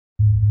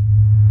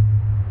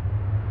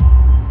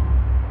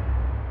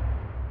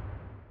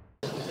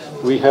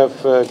We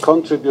have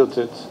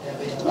contributed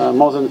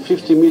more than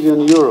 50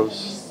 million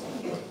euros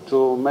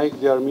to make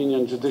the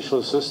Armenian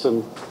judicial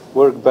system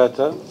work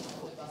better.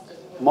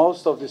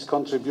 Most of this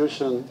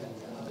contribution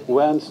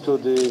went to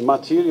the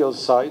material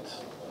side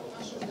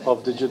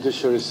of the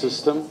judiciary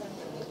system.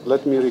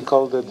 Let me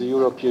recall that the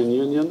European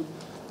Union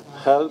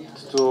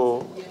helped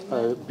to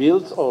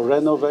build or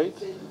renovate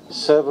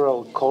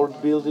several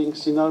court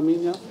buildings in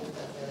Armenia.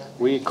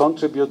 We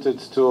contributed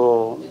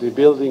to the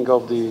building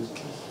of the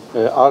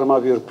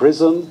Armavir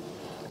prison.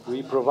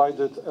 We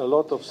provided a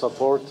lot of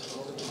support,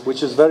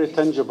 which is very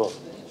tangible.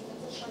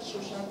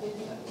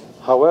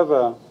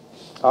 However,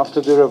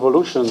 after the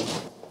revolution,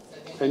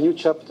 a new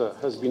chapter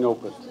has been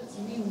opened.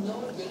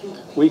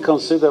 We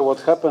consider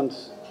what happened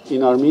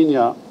in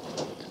Armenia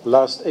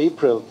last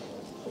April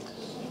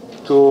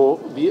to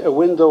be a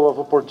window of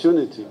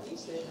opportunity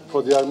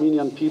for the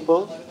Armenian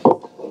people,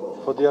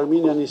 for the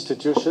Armenian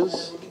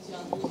institutions,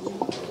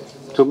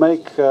 to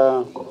make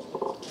a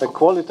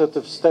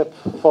qualitative step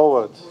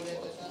forward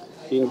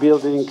in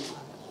building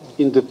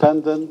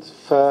independent,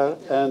 fair,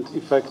 and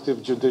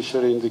effective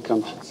judiciary in the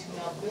country.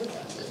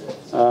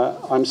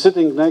 I'm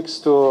sitting next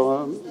to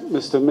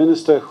Mr.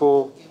 Minister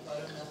who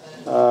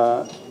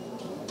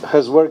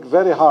has worked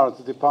very hard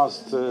the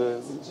past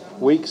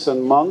weeks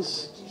and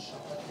months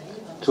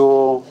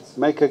to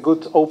make a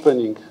good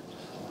opening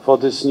for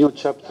this new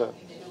chapter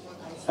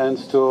and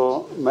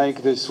to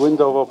make this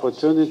window of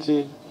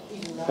opportunity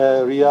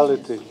a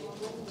reality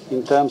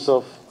in terms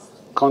of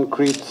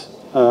concrete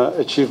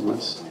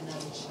achievements.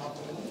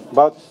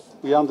 But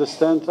we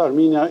understand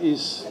Armenia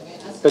is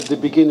at the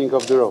beginning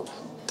of the road.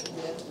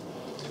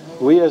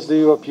 We as the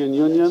European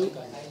Union,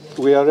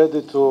 we are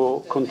ready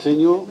to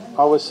continue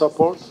our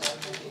support.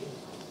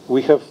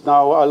 We have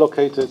now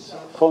allocated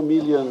 4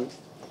 million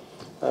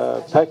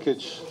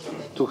package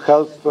to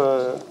help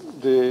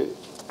the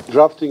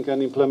drafting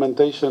and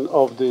implementation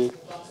of the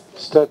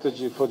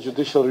strategy for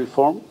judicial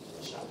reform.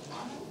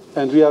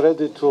 And we are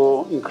ready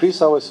to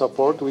increase our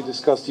support. We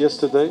discussed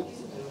yesterday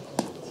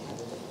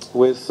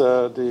with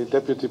the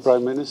Deputy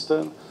Prime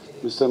Minister,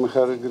 Mr.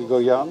 Mikhail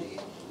Grigoryan,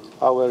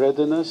 our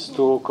readiness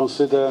to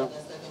consider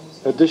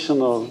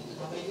additional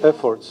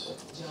efforts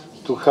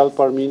to help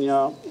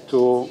Armenia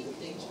to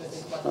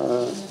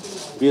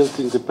build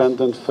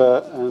independent,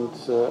 fair, and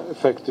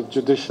effective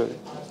judiciary.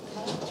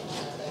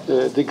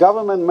 The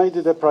government made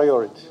it a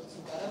priority.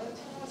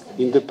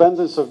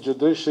 Independence of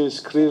judiciary is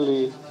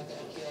clearly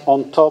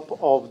on top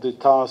of the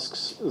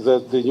tasks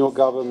that the new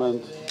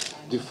government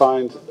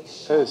defined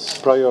as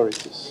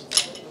priorities.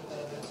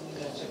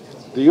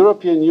 The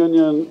European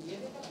Union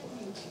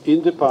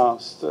in the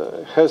past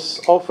has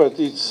offered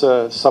its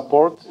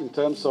support in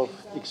terms of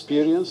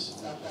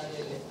experience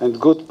and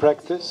good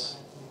practice.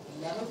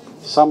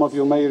 Some of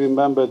you may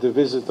remember the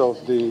visit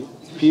of the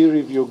peer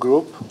review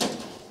group,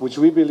 which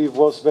we believe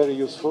was very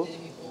useful.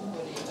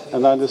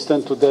 And I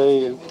understand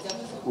today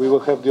we will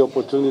have the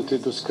opportunity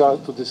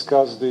to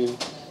discuss the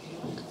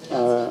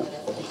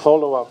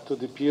follow-up to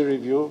the peer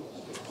review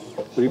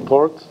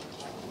report.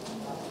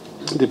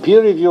 The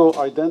peer review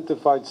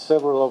identified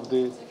several of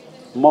the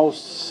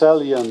most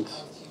salient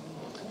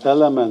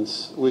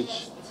elements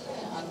which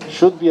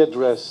should be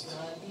addressed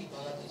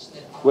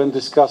when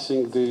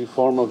discussing the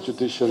reform of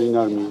judiciary in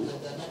Armenia.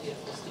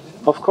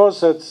 Of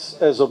course,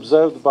 as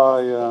observed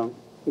by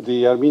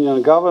the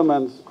Armenian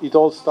government, it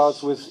all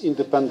starts with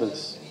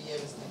independence.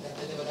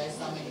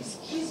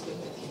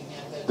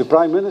 The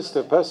Prime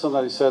Minister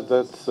personally said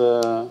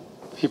that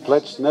he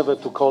pledged never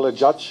to call a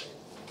judge,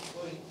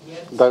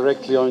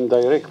 directly or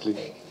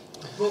indirectly.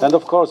 And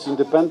of course,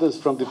 independence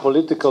from the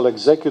political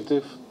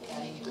executive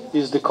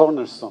is the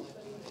cornerstone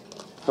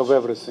of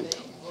everything.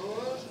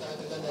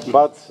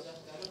 But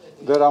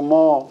there are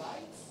more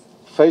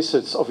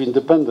facets of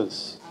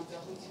independence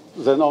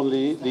than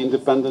only the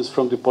independence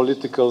from the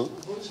political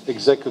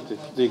executive,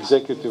 the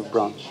executive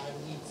branch.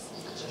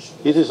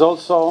 It is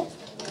also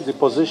the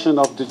position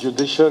of the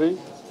judiciary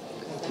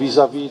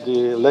vis-à-vis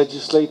the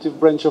legislative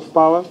branch of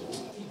power.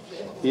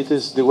 It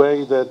is the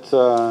way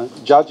that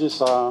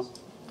judges are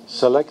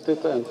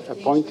selected and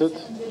appointed.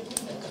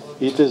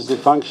 It is the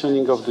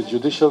functioning of the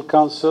Judicial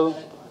Council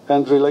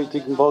and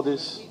relating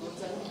bodies,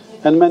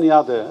 and many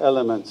other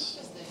elements.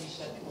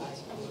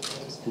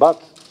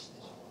 But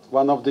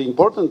one of the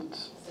important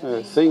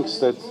things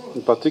that,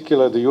 in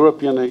particular, the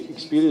European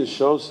experience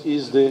shows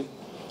is the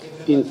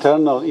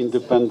internal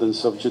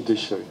independence of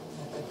judiciary.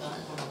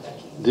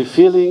 The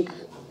feeling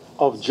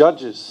of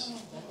judges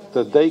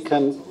that they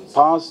can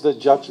pass the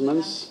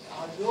judgments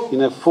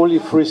in a fully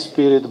free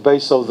spirit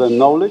based on their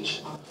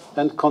knowledge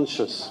and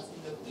conscience.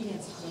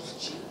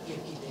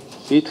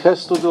 It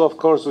has to do, of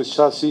course, with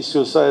such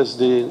issues as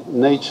the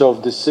nature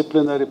of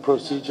disciplinary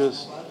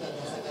procedures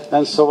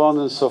and so on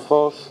and so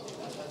forth.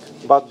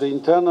 But the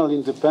internal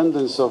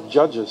independence of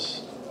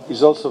judges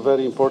is also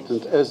very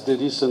important, as the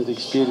recent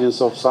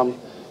experience of some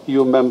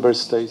EU member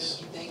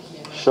states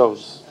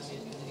shows.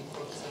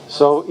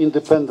 So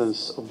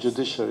independence of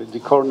judiciary, the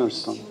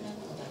cornerstone.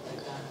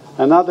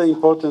 Another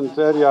important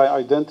area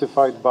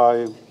identified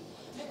by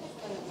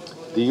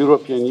the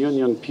European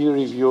Union peer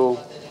review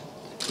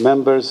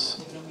members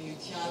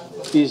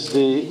is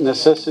the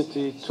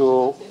necessity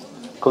to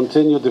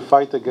continue the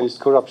fight against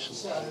corruption.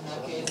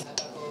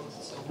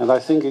 And I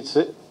think it's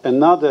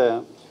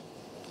another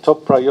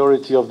top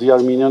priority of the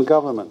Armenian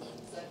government.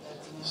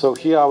 So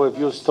here our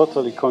views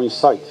totally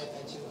coincide.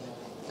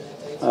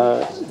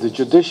 The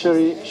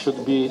judiciary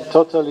should be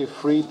totally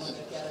freed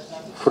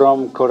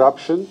from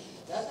corruption,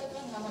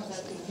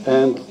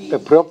 and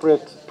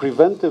appropriate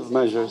preventive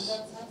measures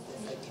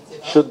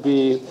should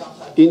be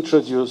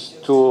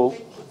introduced to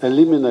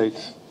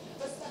eliminate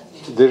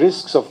the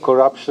risks of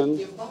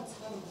corruption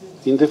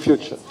in the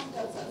future.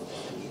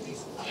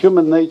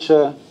 Human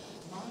nature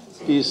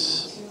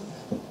is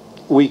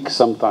weak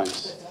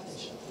sometimes.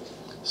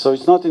 So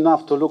it's not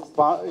enough to look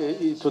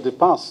to the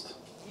past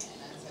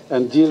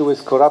and deal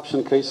with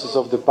corruption cases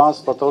of the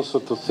past, but also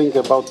to think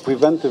about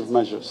preventive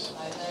measures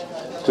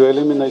to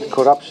eliminate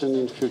corruption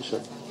in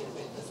future.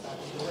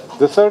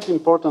 The third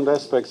important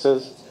aspect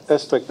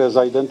as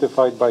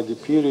identified by the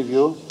peer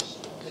review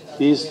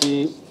is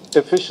the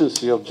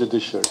efficiency of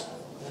judiciary.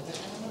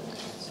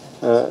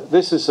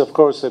 This is, of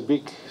course, a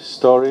big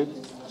story.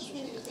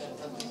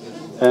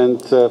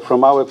 And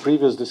from our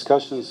previous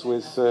discussions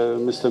with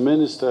Mr.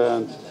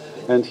 Minister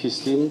and his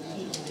team,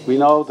 we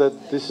know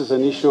that this is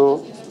an issue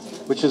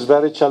which is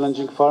very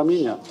challenging for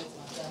Armenia,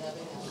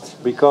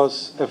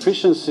 because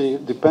efficiency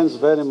depends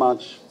very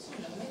much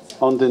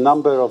on the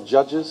number of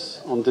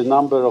judges, on the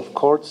number of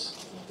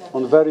courts,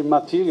 on very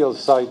material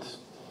side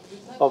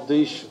of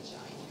the issue.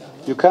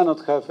 You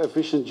cannot have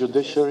efficient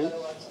judiciary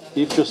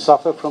if you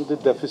suffer from the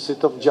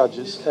deficit of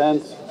judges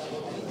and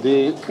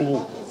the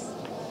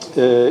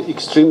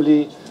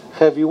extremely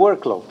heavy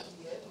workload.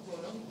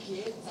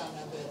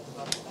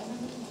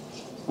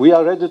 We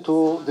are ready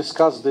to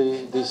discuss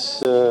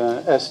this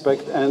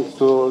aspect and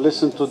to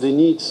listen to the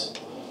needs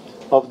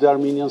of the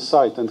Armenian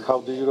side and how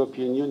the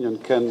European Union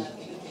can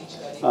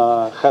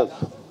help.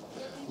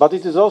 But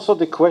it is also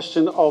the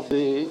question of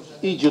the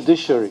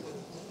e-judiciary.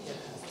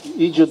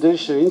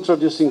 E-judiciary,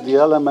 introducing the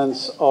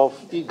elements of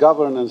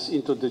e-governance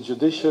into the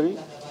judiciary,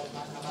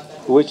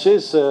 which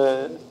is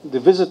the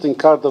visiting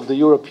card of the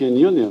European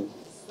Union.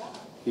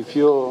 If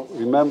you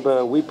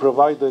remember, we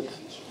provided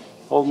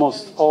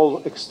almost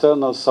all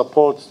external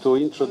support to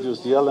introduce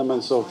the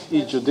elements of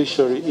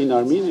e-judiciary in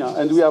Armenia,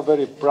 and we are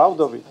very proud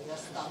of it,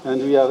 and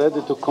we are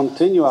ready to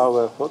continue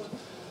our effort.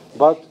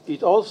 But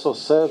it also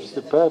serves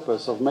the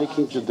purpose of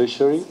making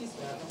judiciary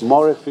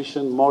more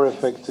efficient, more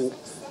effective,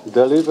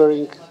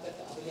 delivering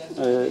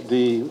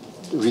the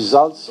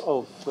results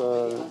of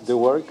the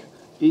work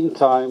in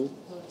time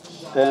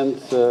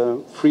and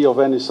free of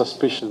any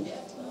suspicion.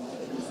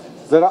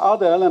 There are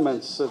other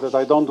elements that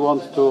I don't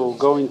want to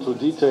go into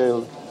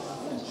detail,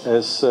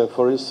 as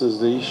for instance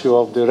the issue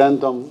of the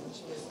random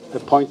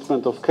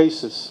appointment of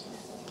cases.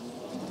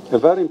 A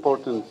very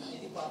important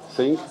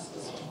thing,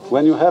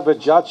 when you have a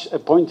judge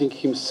appointing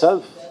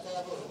himself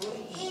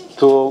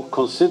to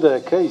consider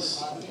a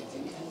case,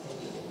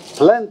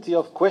 plenty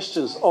of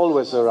questions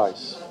always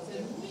arise.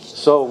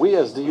 So we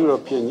as the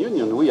European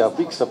Union, we are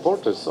big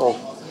supporters of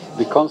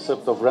the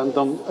concept of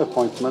random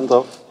appointment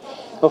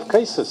of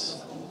cases,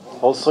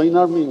 also in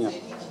Armenia,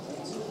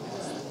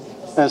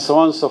 and so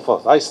on and so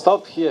forth. I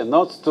stop here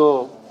not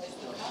to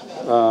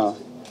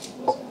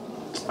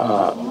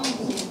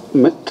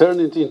turn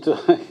it into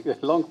a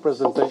long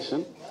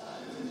presentation.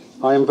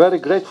 I am very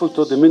grateful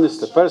to the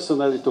Minister,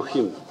 personally to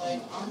him,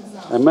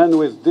 a man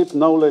with deep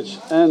knowledge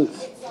and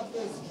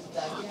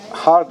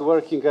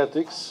hard-working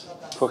ethics,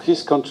 for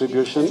his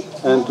contribution,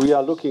 and we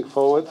are looking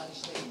forward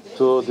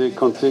to the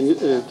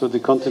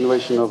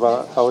continuation of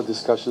our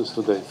discussions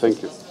today.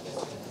 Thank you.